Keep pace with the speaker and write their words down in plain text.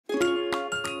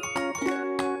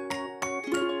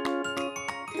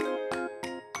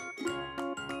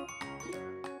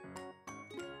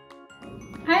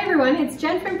Hi everyone, it's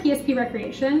Jen from PSP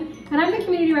Recreation, and I'm the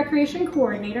Community Recreation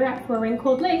Coordinator at Four Wing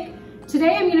Cold Lake.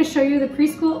 Today I'm going to show you the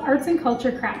preschool arts and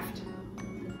culture craft.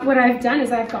 What I've done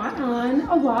is I've gone on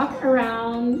a walk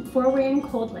around Four Wing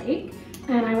Cold Lake,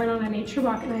 and I went on a nature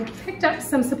walk and I picked up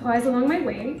some supplies along my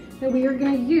way that we are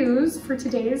going to use for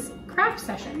today's craft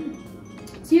session.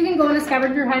 So you can go on a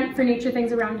scavenger hunt for nature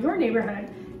things around your neighborhood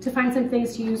to find some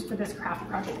things to use for this craft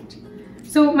project.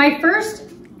 So my first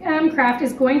craft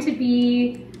is going to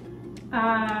be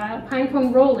pine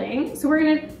cone rolling. So we're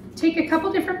going to take a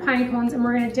couple different pine cones and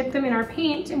we're going to dip them in our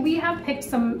paint, and we have picked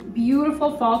some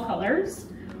beautiful fall colors.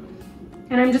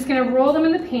 And I'm just going to roll them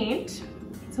in the paint.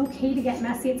 It's okay to get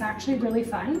messy, it's actually really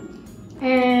fun.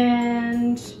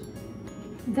 And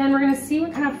then we're going to see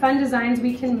what kind of fun designs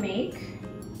we can make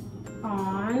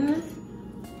on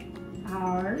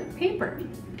our paper.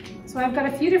 So I've got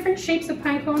a few different shapes of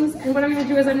pine cones, and what I'm going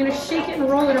to do is I'm going to shake it and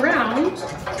roll it around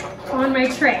on my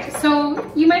tray.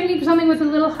 So you might need something with a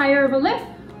little higher of a lip,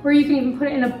 or you can even put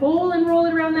it in a bowl and roll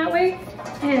it around that way.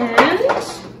 And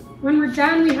when we're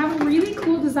done, we have a really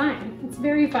cool design. It's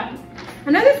very fun.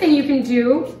 Another thing you can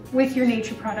do with your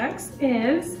nature products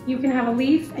is you can have a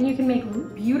leaf and you can make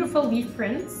beautiful leaf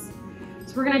prints.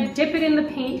 So we're going to dip it in the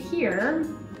paint here,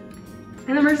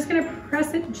 and then we're just going to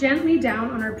press it gently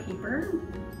down on our paper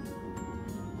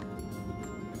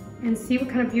and see what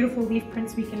kind of beautiful leaf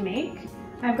prints we can make.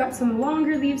 I've got some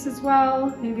longer leaves as well.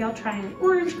 Maybe I'll try an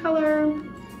orange color.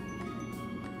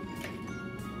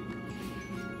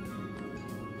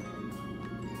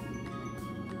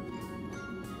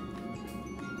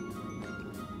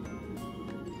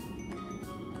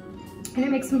 And it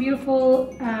makes some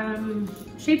beautiful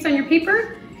shapes on your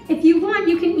paper. If you want,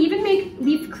 you can even make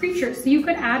leaf creatures. So you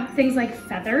could add things like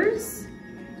feathers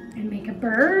and make a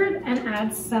bird and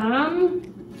add some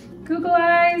googly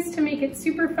eyes to make it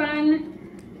super fun.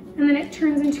 And then it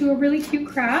turns into a really cute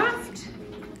craft.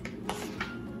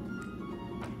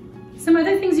 Some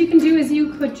other things you can do is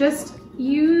you could just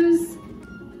use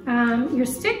your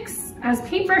sticks as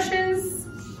paintbrushes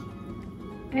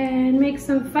and make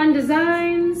some fun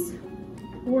designs,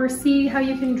 or see how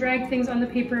you can drag things on the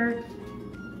paper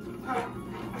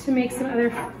to make some other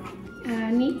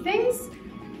neat things.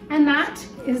 And that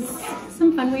is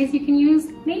some fun ways you can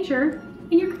use nature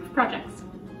in your craft projects.